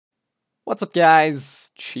What's up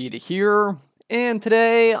guys, Cheetah here, and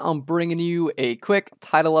today I'm bringing you a quick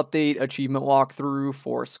title update achievement walkthrough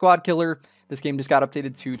for Squad Killer. This game just got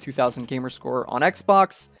updated to 2000 gamerscore on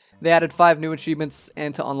Xbox. They added 5 new achievements,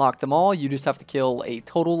 and to unlock them all, you just have to kill a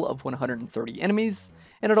total of 130 enemies,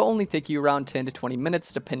 and it'll only take you around 10 to 20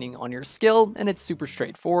 minutes depending on your skill, and it's super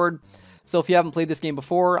straightforward. So if you haven't played this game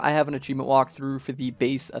before, I have an achievement walkthrough for the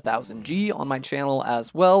base 1000G on my channel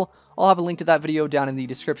as well. I'll have a link to that video down in the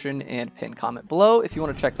description and pinned comment below if you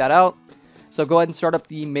want to check that out. So go ahead and start up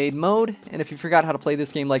the main mode, and if you forgot how to play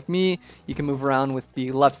this game like me, you can move around with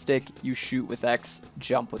the left stick, you shoot with X,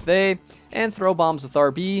 jump with A, and throw bombs with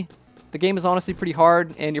RB. The game is honestly pretty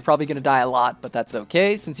hard, and you're probably going to die a lot, but that's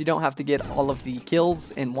okay, since you don't have to get all of the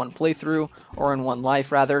kills in one playthrough, or in one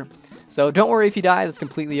life rather. So don't worry if you die, that's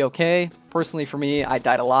completely okay. Personally for me, I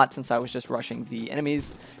died a lot since I was just rushing the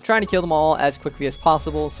enemies, trying to kill them all as quickly as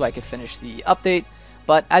possible so I could finish the update.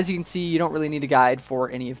 But as you can see, you don't really need a guide for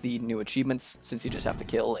any of the new achievements, since you just have to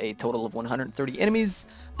kill a total of 130 enemies.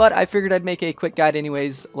 But I figured I'd make a quick guide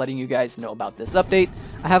anyways, letting you guys know about this update.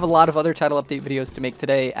 I have a lot of other title update videos to make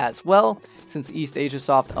today as well, since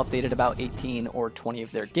EastAsiaSoft updated about 18 or 20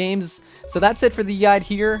 of their games. So that's it for the guide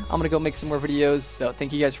here. I'm going to go make some more videos, so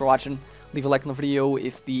thank you guys for watching. Leave a like on the video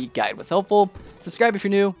if the guide was helpful, subscribe if you're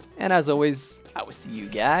new, and as always, I will see you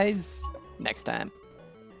guys next time.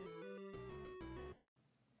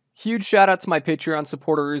 Huge shout out to my Patreon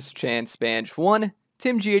supporters, ChanSpanch1,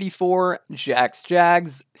 TimG84,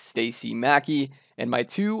 JAGS, Stacy Mackey, and my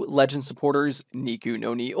 2 legend supporters, Niku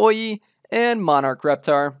no Nioi and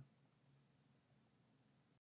MonarchReptar.